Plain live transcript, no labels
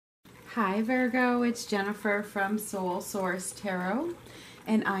Hi Virgo, it's Jennifer from Soul Source Tarot,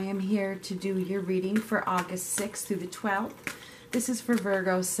 and I am here to do your reading for August 6th through the 12th. This is for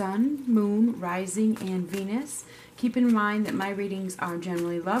Virgo Sun, Moon, Rising, and Venus. Keep in mind that my readings are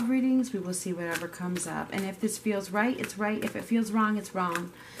generally love readings. We will see whatever comes up, and if this feels right, it's right. If it feels wrong, it's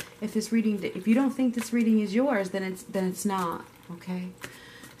wrong. If you don't think this reading is yours, then it's not. Okay,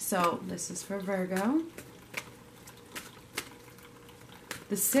 so this is for Virgo.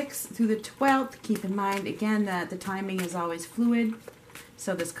 The 6th through the 12th, keep in mind, again, that the timing is always fluid.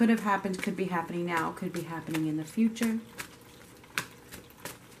 So this could have happened, could be happening now, could be happening in the future.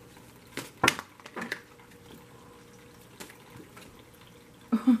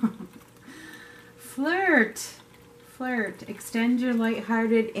 Flirt. Flirt. Extend your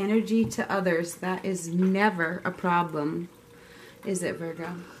lighthearted energy to others. That is never a problem, is it,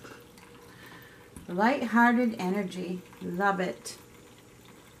 Virgo? Lighthearted energy. Love it.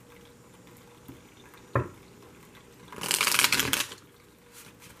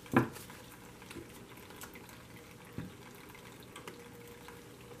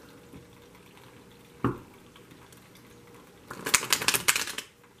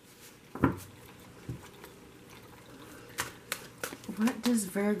 What does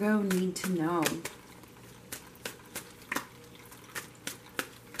Virgo need to know?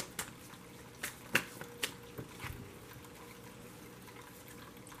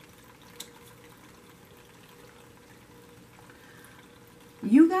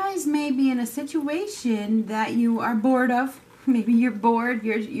 You guys may be in a situation that you are bored of. Maybe you're bored.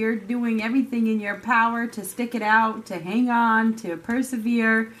 You're doing everything in your power to stick it out, to hang on, to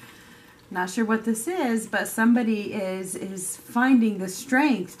persevere. Not sure what this is, but somebody is finding the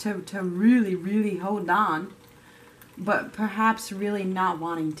strength to really, really hold on, but perhaps really not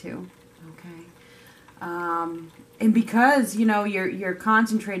wanting to. Okay, and because you're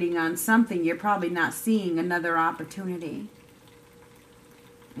concentrating on something, you're probably not seeing another opportunity.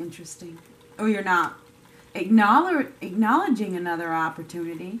 Interesting. Or you're not acknowledging another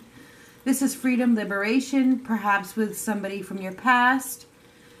opportunity. This is freedom, liberation, perhaps with somebody from your past.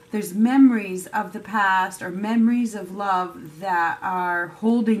 There's memories of the past or memories of love that are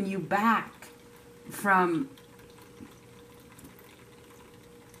holding you back from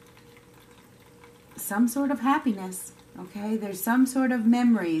some sort of happiness, okay? There's some sort of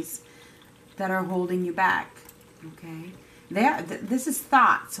memories that are holding you back, okay? This is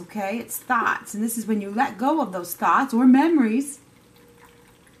thoughts, okay? It's thoughts, and this is when you let go of those thoughts or memories.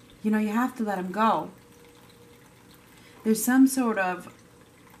 You have to let them go. There's some sort of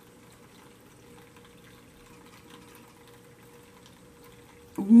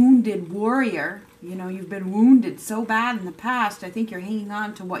wounded warrior. You've been wounded so bad in the past. I think you're hanging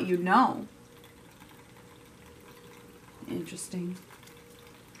on to what you know. Interesting.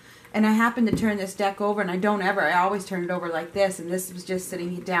 And I happened to turn this deck over, and I always turn it over like this, and this was just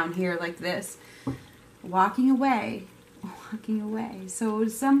sitting down here like this. Walking away. Walking away. So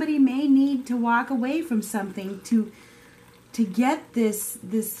somebody may need to walk away from something to get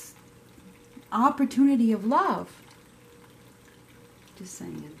this opportunity of love. Just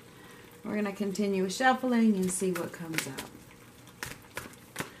saying. We're going to continue shuffling and see what comes out.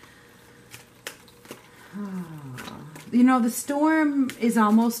 The storm is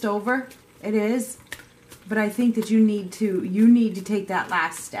almost over. It is. But I think that you need to take that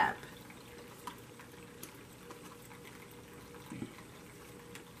last step.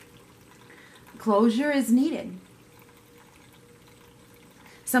 Closure is needed.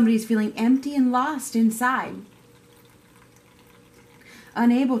 Somebody's feeling empty and lost inside.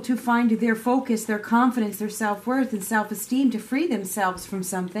 Unable to find their focus, their confidence, their self-worth, and self-esteem to free themselves from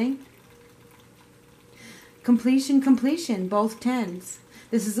something. Completion, both tens.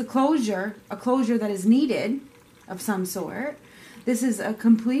 This is a closure that is needed of some sort. This is a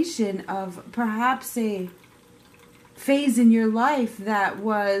completion of perhaps a phase in your life that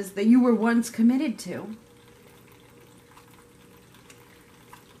you were once committed to.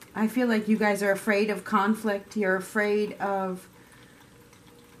 I feel like you guys are afraid of conflict. You're afraid of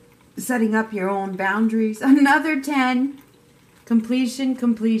setting up your own boundaries. Another 10. Completion.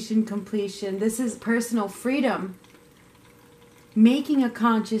 This is personal freedom. Making a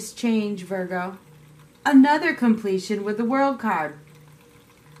conscious change, Virgo. Another completion with the World card.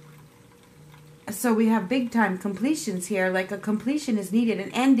 So we have big time completions here. Like a completion is needed.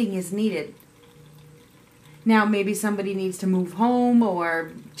 An ending is needed. Now maybe somebody needs to move home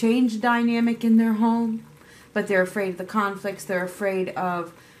or change dynamic in their home. But they're afraid of the conflicts. They're afraid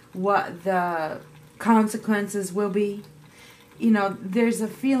of what the consequences will be. There's a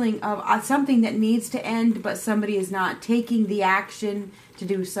feeling of something that needs to end, but somebody is not taking the action to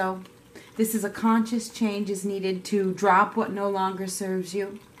do so. This is a conscious change is needed to drop what no longer serves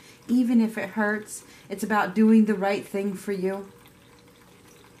you. Even if it hurts, it's about doing the right thing for you.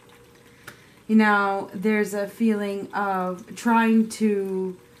 You know, there's a feeling of trying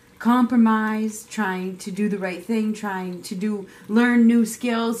to compromise, trying to do the right thing, trying to learn new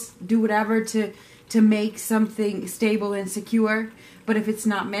skills, do whatever to make something stable and secure. But if it's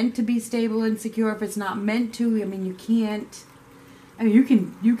not meant to be stable and secure, if it's not meant to, I mean, you can't. I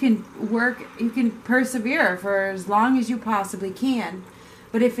mean, you can work, you can persevere for as long as you possibly can.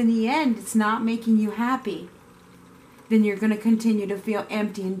 But if in the end it's not making you happy, then you're going to continue to feel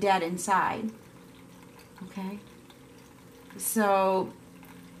empty and dead inside. Okay? So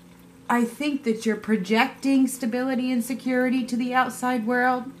I think that you're projecting stability and security to the outside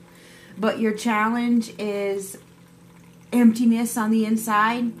world, but your challenge is emptiness on the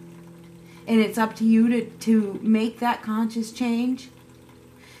inside, and it's up to you to make that conscious change.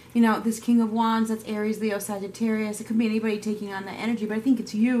 You know, this King of Wands, that's Aries, Leo, Sagittarius. It could be anybody taking on that energy, but I think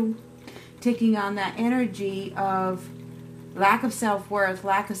it's you taking on that energy of lack of self-worth,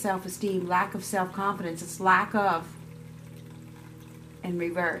 lack of self-esteem, lack of self-confidence. It's lack of and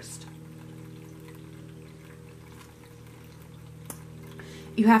reversed.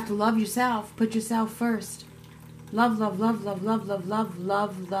 You have to love yourself. Put yourself first. Love, love, love, love, love, love, love,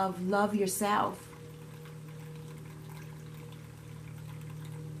 love, love, love yourself.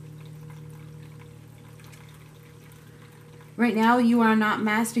 Right now, you are not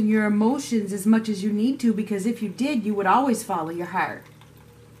mastering your emotions as much as you need to, because if you did, you would always follow your heart.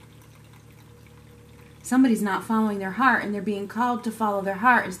 Somebody's not following their heart, and they're being called to follow their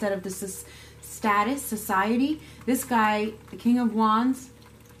heart instead of this status, society. This guy, the King of Wands,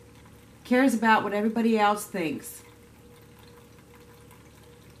 cares about what everybody else thinks.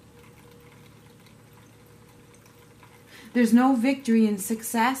 There's no victory in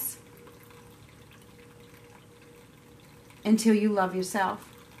success until you love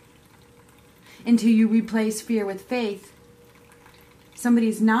yourself. Until you replace fear with faith.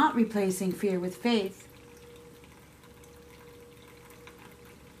 Somebody's not replacing fear with faith.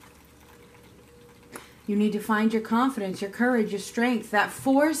 You need to find your confidence, your courage, your strength, that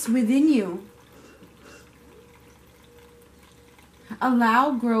force within you.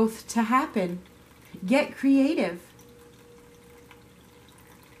 Allow growth to happen. Get creative.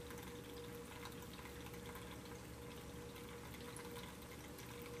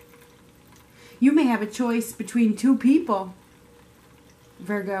 You may have a choice between two people,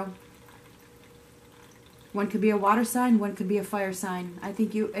 Virgo. One could be a water sign, one could be a fire sign. I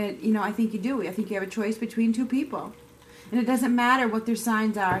think I think you do. I think you have a choice between two people. And it doesn't matter what their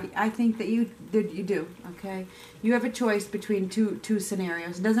signs are. I think that you do, okay? You have a choice between two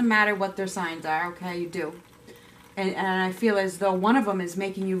scenarios. It doesn't matter what their signs are, okay? You do. And I feel as though one of them is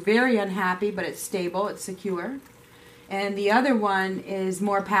making you very unhappy, but it's stable, it's secure. And the other one is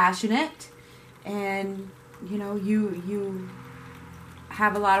more passionate, and, you know, you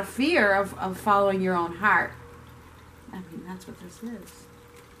have a lot of fear of following your own heart. I mean, that's what this is.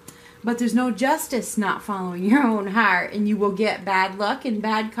 But there's no justice not following your own heart, and you will get bad luck and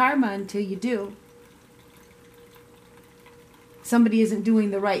bad karma until you do. Somebody isn't doing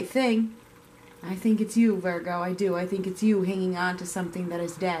the right thing. I think it's you, Virgo. I do. I think it's you hanging on to something that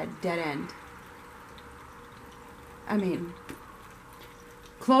is dead end. I mean,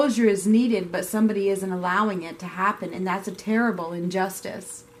 closure is needed, but somebody isn't allowing it to happen, and that's a terrible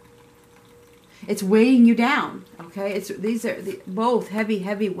injustice. It's weighing you down, okay? These are both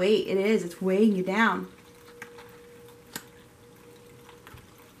heavy weight. It is. It's weighing you down.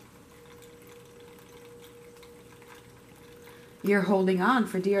 You're holding on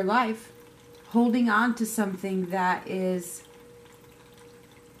for dear life. Holding on to something that is...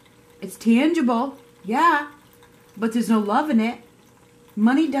 It's tangible, yeah, but there's no love in it.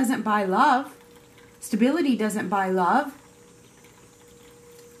 Money doesn't buy love. Stability doesn't buy love.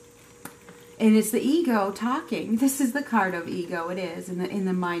 And it's the ego talking. This is the card of ego. It is in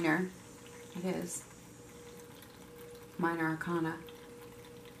the minor. It is. Minor arcana.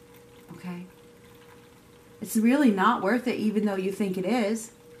 Okay? It's really not worth it, even though you think it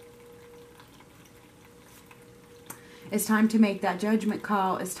is. It's time to make that judgment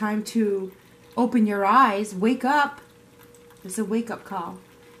call. It's time to open your eyes. Wake up. It's a wake-up call.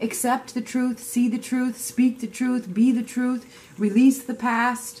 Accept the truth. See the truth. Speak the truth. Be the truth. Release the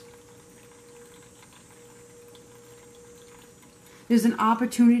past. There's an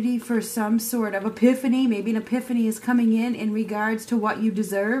opportunity for some sort of epiphany. Maybe an epiphany is coming in regards to what you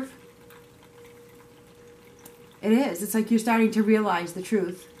deserve. It is. It's like you're starting to realize the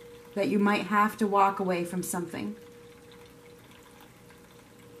truth. That you might have to walk away from something.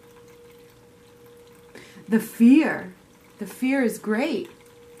 The fear is great.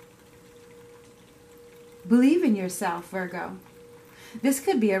 Believe in yourself, Virgo. This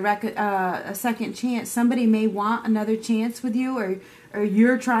could be a second chance. Somebody may want another chance with you, or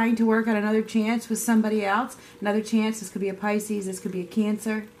you're trying to work on another chance with somebody else. Another chance. This could be a Pisces. This could be a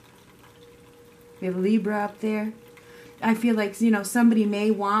Cancer. We have a Libra up there. I feel like, somebody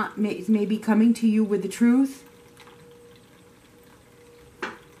may be coming to you with the truth.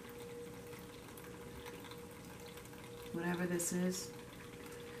 Whatever this is.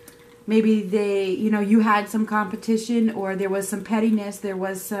 Maybe you had some competition, or there was some pettiness, there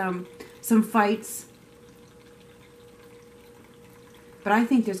was some fights. But I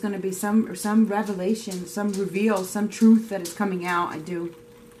think there's going to be some revelation, some reveal, some truth that is coming out. I do.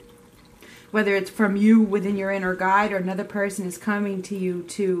 Whether it's from you within your inner guide, or another person is coming to you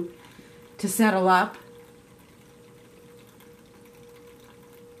to settle up.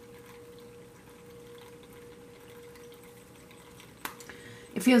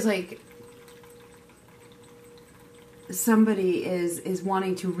 It feels like somebody is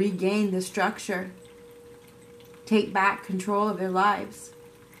wanting to regain the structure, take back control of their lives.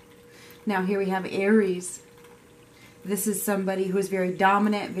 Now here we have Aries. This is somebody who is very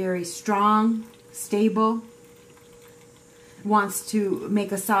dominant, very strong, stable, wants to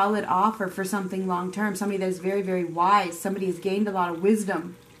make a solid offer for something long term. Somebody that is very, very wise. Somebody has gained a lot of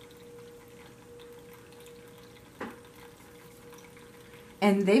wisdom.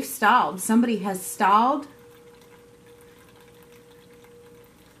 And they've stalled. Somebody has stalled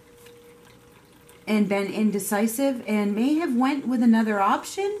and been indecisive and may have went with another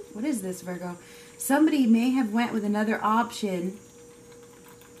option. What is this, Virgo? Somebody may have went with another option.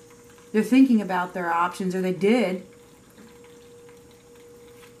 They're thinking about their options, or they did.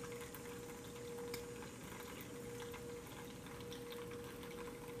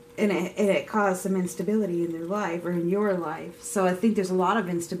 And it caused some instability in their life, or in your life. So I think there's a lot of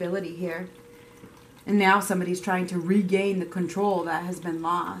instability here. And now somebody's trying to regain the control that has been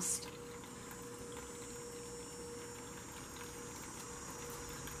lost.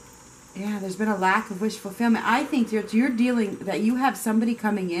 Yeah, there's been a lack of wish fulfillment. I think that you have somebody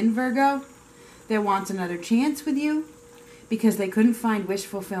coming in, Virgo, that wants another chance with you because they couldn't find wish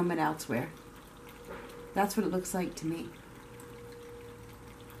fulfillment elsewhere. That's what it looks like to me.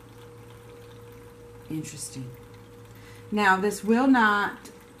 Interesting. Now, this will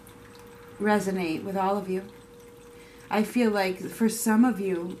not resonate with all of you. I feel like for some of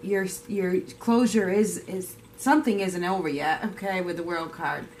you, your closure is something isn't over yet, okay, with the World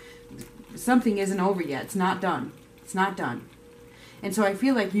card. Something isn't over yet. It's not done. It's not done. And so I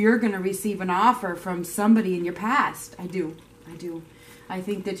feel like you're going to receive an offer from somebody in your past. I do. I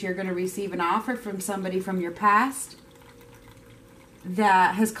think that you're going to receive an offer from somebody from your past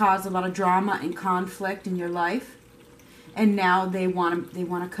that has caused a lot of drama and conflict in your life, and now they want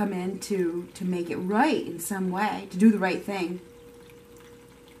to come in to make it right in some way, to do the right thing.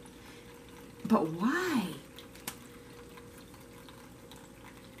 But why?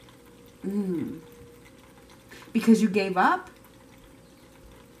 Because you gave up?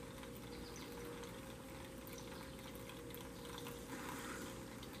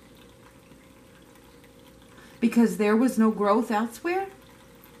 Because there was no growth elsewhere?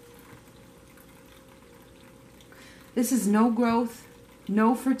 This is no growth,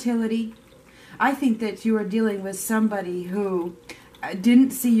 no fertility. I think that you are dealing with somebody who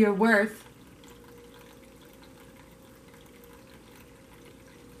didn't see your worth.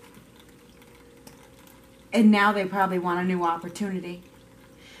 And now they probably want a new opportunity.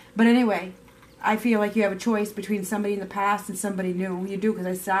 But anyway, I feel like you have a choice between somebody in the past and somebody new. You do, because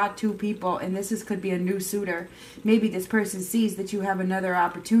I saw two people, and could be a new suitor. Maybe this person sees that you have another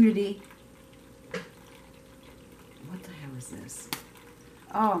opportunity. What the hell is this?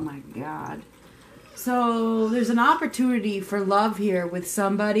 Oh my God. So there's an opportunity for love here with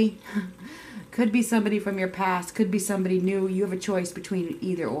somebody. Could be somebody from your past. Could be somebody new. You have a choice between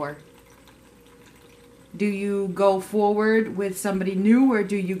either or. Do you go forward with somebody new, or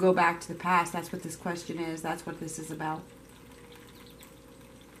do you go back to the past? That's what this question is. That's what this is about.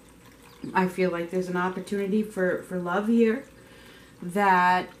 I feel like there's an opportunity for love here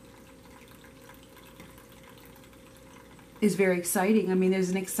that is very exciting. I mean, there's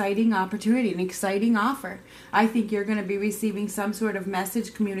an exciting opportunity, an exciting offer. I think you're going to be receiving some sort of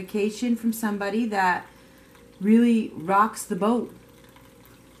message, communication from somebody that really rocks the boat.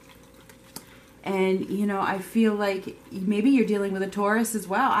 And, I feel like maybe you're dealing with a Taurus as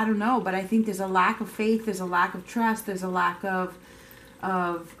well. I don't know. But I think there's a lack of faith. There's a lack of trust. There's a lack of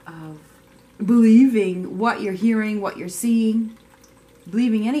believing what you're hearing, what you're seeing.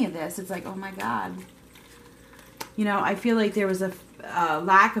 Believing any of this. It's like, oh my God. You know, I feel like there was a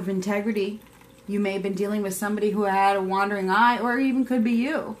lack of integrity. You may have been dealing with somebody who had a wandering eye, or even could be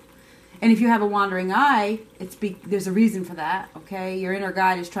you. And if you have a wandering eye, there's a reason for that, okay? Your inner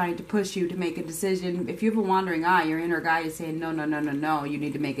guide is trying to push you to make a decision. If you have a wandering eye, your inner guide is saying, no, no, no, no, no, you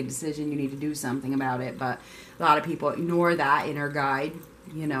need to make a decision. You need to do something about it. But a lot of people ignore that inner guide,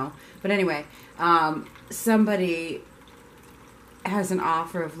 you know. But anyway, somebody has an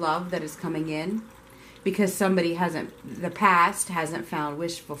offer of love that is coming in because somebody the past hasn't found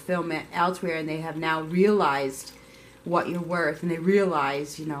wish fulfillment elsewhere, and they have now realized what you're worth, and they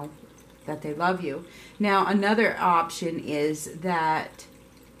realize, you know, that they love you. Now, another option is that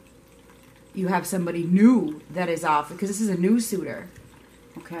you have somebody new that is off, because this is a new suitor,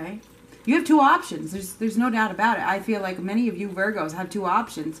 okay? You have two options. There's no doubt about it. I feel like many of you Virgos have two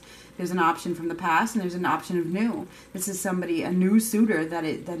options. There's an option from the past, and there's an option of new. This is somebody, a new suitor that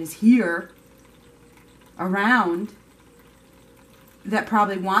is here, around, that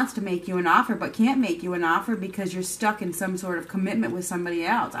probably wants to make you an offer but can't make you an offer because you're stuck in some sort of commitment with somebody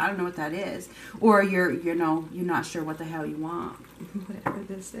else. I don't know what that is. Or you're not sure what the hell you want. Whatever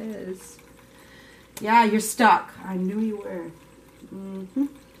this is. Yeah, you're stuck. I knew you were.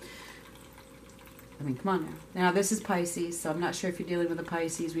 I mean, come on now. Now, this is Pisces, so I'm not sure if you're dealing with a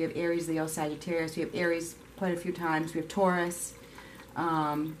Pisces. We have Aries, Leo, Sagittarius. We have Aries quite a few times. We have Taurus.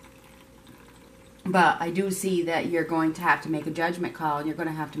 But I do see that you're going to have to make a judgment call, and you're going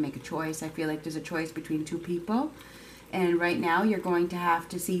to have to make a choice. I feel like there's a choice between two people. And right now, you're going to have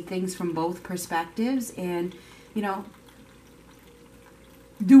to see things from both perspectives and, you know,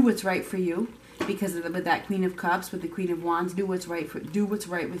 do what's right for you. Because with that Queen of Cups, with the Queen of Wands, do what's right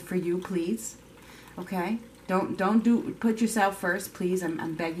for you, please. Okay? Don't put yourself first, please.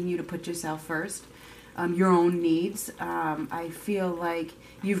 I'm begging you to put yourself first. Your own needs. I feel like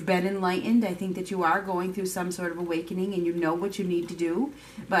you've been enlightened. I think that you are going through some sort of awakening, and you know what you need to do.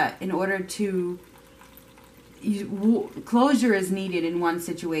 But in order to... closure is needed in one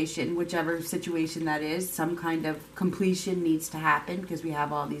situation, whichever situation that is. Some kind of completion needs to happen because we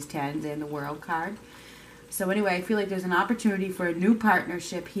have all these tens and the World card. So anyway, I feel like there's an opportunity for a new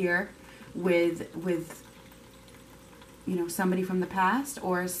partnership here with you know, somebody from the past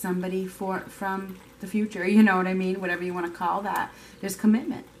or somebody from the future. You know what I mean? Whatever you want to call that. There's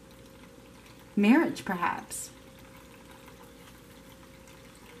commitment. Marriage, perhaps.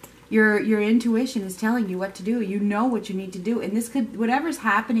 Your intuition is telling you what to do. You know what you need to do. And this could, whatever's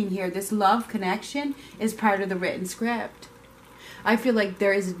happening here, this love connection is part of the written script. I feel like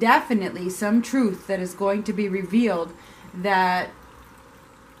there is definitely some truth that is going to be revealed that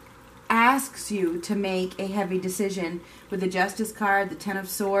asks you to make a heavy decision. With the Justice card, the Ten of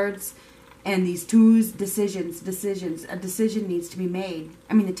Swords, and these twos, decisions. A decision needs to be made.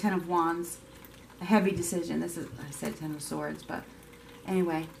 I mean, the Ten of Wands. A heavy decision. I said Ten of Swords, but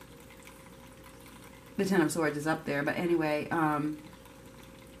anyway. The Ten of Swords is up there, but anyway,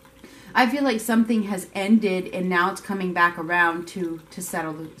 I feel like something has ended and now it's coming back around to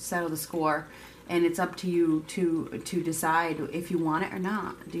settle the score, and it's up to you to decide if you want it or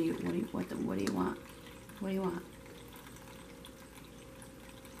not. What do you want? What do you want?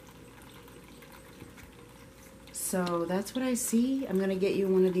 So that's what I see. I'm going to get you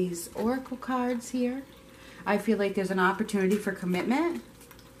one of these oracle cards here. I feel like there's an opportunity for commitment.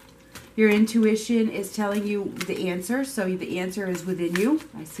 Your intuition is telling you the answer, so the answer is within you.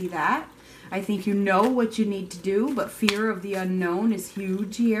 I see that. I think you know what you need to do, but fear of the unknown is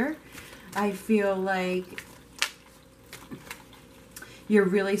huge here. I feel like you're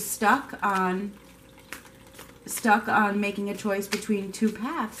really stuck on making a choice between two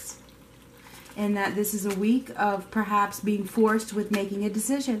paths. And that this is a week of perhaps being forced with making a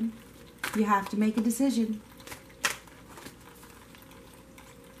decision. You have to make a decision.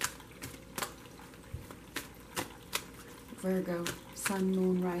 Virgo, Sun,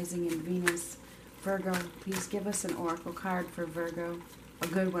 Moon, Rising, and Venus. Virgo, please give us an oracle card for Virgo. A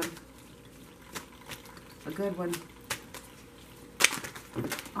good one. A good one.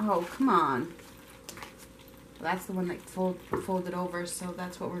 Oh, come on. Well, that's the one that folded over, so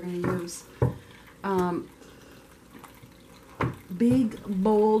that's what we're going to use. Big,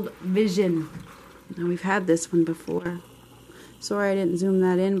 bold vision. Now, we've had this one before. Sorry I didn't zoom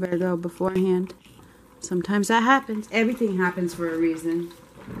that in, Virgo, beforehand. Sometimes that happens. Everything happens for a reason.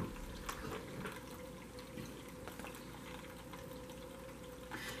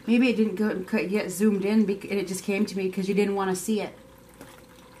 Maybe it didn't get zoomed in, and it just came to me because you didn't want to see it.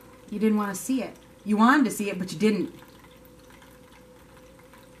 You didn't want to see it. You wanted to see it, but you didn't.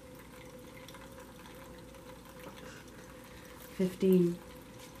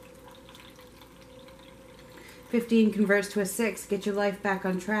 15 converts to a 6. Get your life back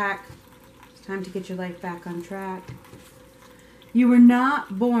on track. It's time to get your life back on track. You were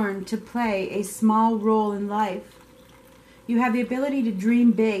not born to play a small role in life. You have the ability to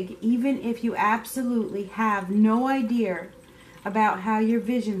dream big, even if you absolutely have no idea about how your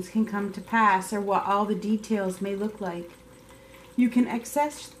visions can come to pass or what all the details may look like. You can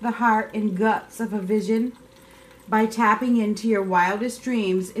access the heart and guts of a vision by tapping into your wildest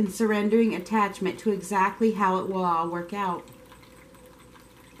dreams and surrendering attachment to exactly how it will all work out.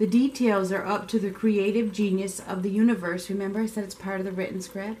 The details are up to the creative genius of the universe. Remember I said it's part of the written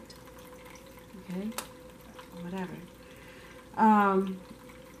script? Okay? Whatever.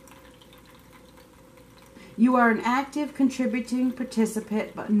 You are an active, contributing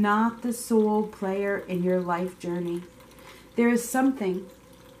participant, but not the sole player in your life journey. There is something,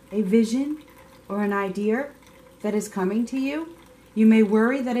 a vision or an idea that is coming to you. You may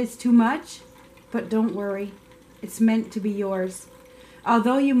worry that it's too much, but don't worry. It's meant to be yours.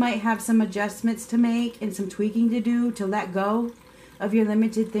 Although you might have some adjustments to make and some tweaking to do to let go of your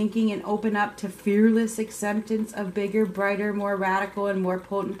limited thinking and open up to fearless acceptance of bigger, brighter, more radical, and more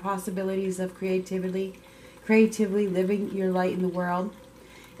potent possibilities of creatively living your light in the world.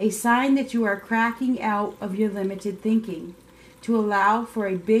 A sign that you are cracking out of your limited thinking to allow for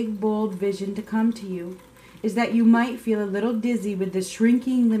a big, bold vision to come to you is that you might feel a little dizzy with the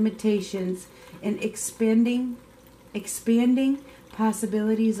shrinking limitations and expanding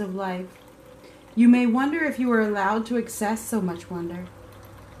possibilities of life. You may wonder if you are allowed to access so much wonder.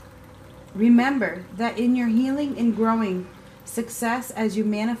 Remember that in your healing and growing success as you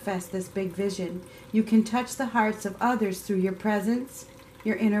manifest this big vision, you can touch the hearts of others through your presence,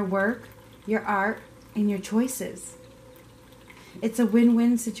 your inner work, your art, and your choices. It's a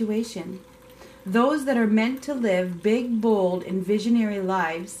win-win situation. Those that are meant to live big, bold, and visionary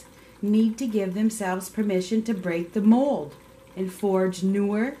lives need to give themselves permission to break the mold and forge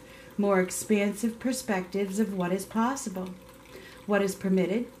newer, more expansive perspectives of what is possible, what is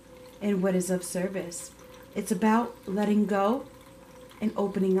permitted, and what is of service. It's about letting go and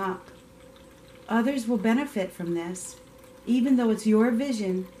opening up. Others will benefit from this. Even though it's your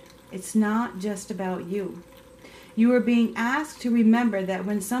vision, it's not just about you. You are being asked to remember that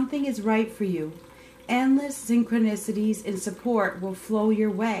when something is right for you, endless synchronicities and support will flow your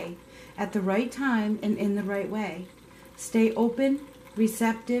way at the right time and in the right way. Stay open,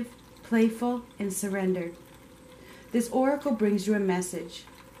 receptive, playful, and surrendered. This oracle brings you a message.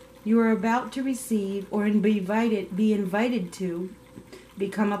 You are about to receive or be invited to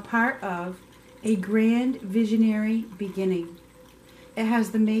become a part of a grand visionary beginning. It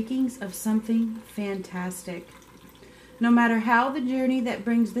has the makings of something fantastic. No matter how the journey that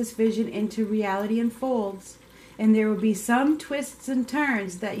brings this vision into reality unfolds, and there will be some twists and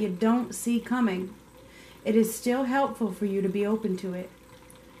turns that you don't see coming, it is still helpful for you to be open to it.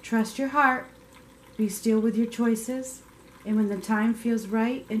 Trust your heart, be still with your choices, and when the time feels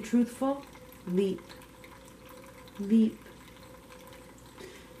right and truthful, leap. Leap.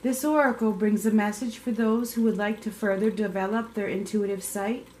 This oracle brings a message for those who would like to further develop their intuitive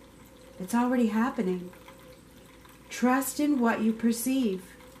sight. It's already happening. Trust in what you perceive.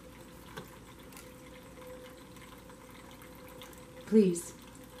 Please.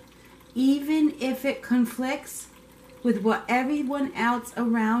 Even if it conflicts with what everyone else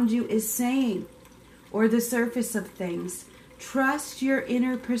around you is saying or the surface of things, trust your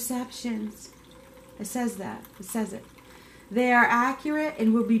inner perceptions. It says that. It says it. They are accurate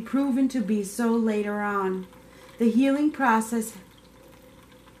and will be proven to be so later on. The healing process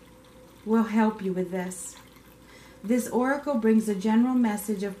will help you with this. This oracle brings a general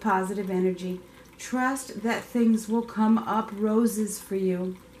message of positive energy. Trust that things will come up roses for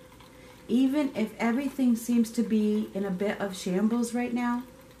you. Even if everything seems to be in a bit of shambles right now,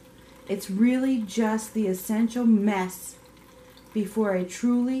 it's really just the essential mess before a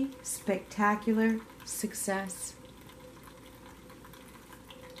truly spectacular success.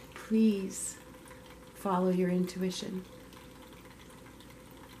 Please follow your intuition.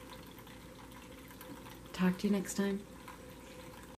 Talk to you next time.